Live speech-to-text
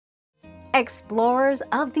Explorers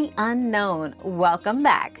of the unknown, welcome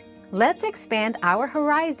back. Let's expand our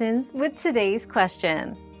horizons with today's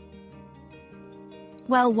question.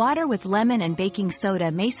 While water with lemon and baking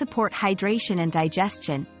soda may support hydration and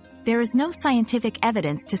digestion, there is no scientific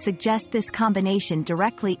evidence to suggest this combination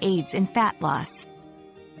directly aids in fat loss.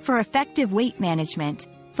 For effective weight management,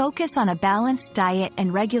 focus on a balanced diet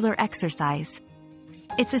and regular exercise.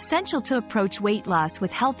 It's essential to approach weight loss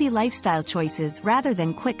with healthy lifestyle choices rather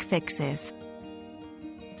than quick fixes.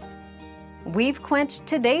 We've quenched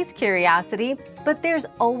today's curiosity, but there's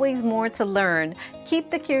always more to learn.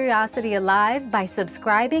 Keep the curiosity alive by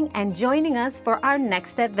subscribing and joining us for our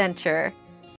next adventure.